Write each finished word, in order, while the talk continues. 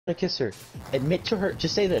to kiss her. Admit to her.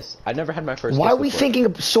 Just say this. I've never had my first. Why kiss are we before.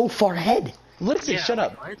 thinking so far ahead? Listen, Yeah, shut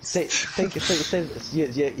up. what? Say this.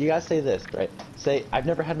 You gotta say this, right? Say, I've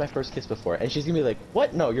never had my first kiss before, and she's gonna be like,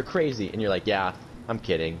 "What? No, you're crazy." And you're like, "Yeah, I'm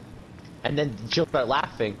kidding." And then she'll start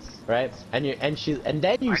laughing, right? And then you Why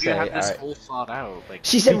say, do you have this "All right." whole thought out? Like,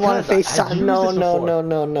 She said want to Because I've FaceTime. used No, this no, before. no,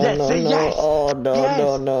 no, no, Yes, no, say no. yes. Oh, no, Yes.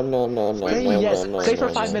 no, no, no, no, no, Say no, yes. no, Say no, for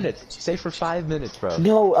no, 5 no. minutes. Say for 5 minutes, bro.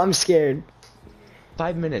 No, I'm scared.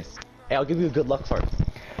 5 minutes. Hey, I'll give you a good luck fart.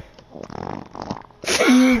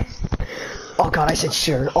 Oh god, I said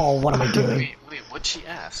sure. Oh, what am I doing? wait, what'd she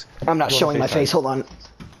ask? I'm not Go showing my FaceTime. face. Hold on.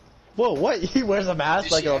 Whoa, what? He wears a mask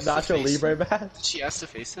Did like she a ask to Nacho face Libre him? mask? Did she ask to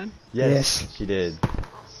FaceTime? Yes, she did.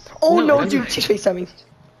 Oh No, no, that's dude, right. she's FaceTiming.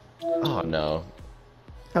 Oh no.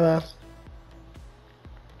 Hello.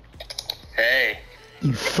 Hey.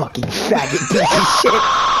 You fucking faggot piece of shit.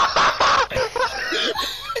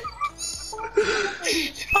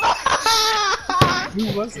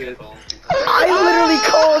 Who was it? I literally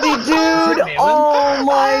called you, dude. Oh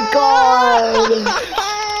my god.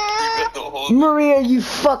 Maria, you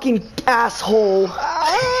fucking asshole.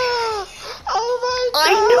 Oh my god.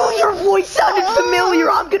 I knew your voice sounded familiar.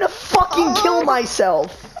 I'm gonna fucking kill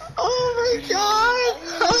myself. Oh my god.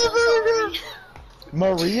 Oh my god.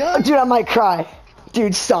 Maria? Dude, I might cry.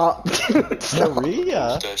 Dude, stop. Dude, stop.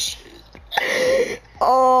 Maria? That shit.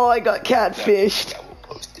 Oh, I got catfished. I will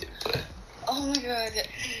post it, but Oh my god.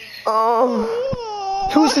 Oh.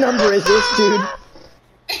 Whose number is this, dude?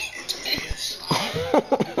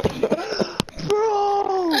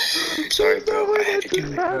 Bro! sorry, bro. I had to do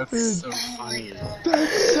it. That's so funny.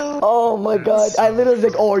 That's so... Oh my god. I literally was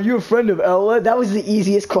like, oh, are you a friend of Ella? That was the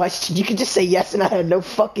easiest question. You could just say yes and I had no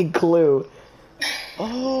fucking clue.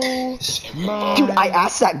 Oh my... Dude, I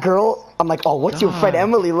asked that girl, I'm like, oh, what's your friend God.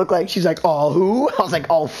 Emily look like? She's like, oh, who? I was like,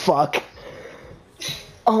 oh, fuck.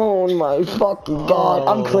 Oh my fucking god.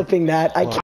 I'm Oh. clipping that. I can't.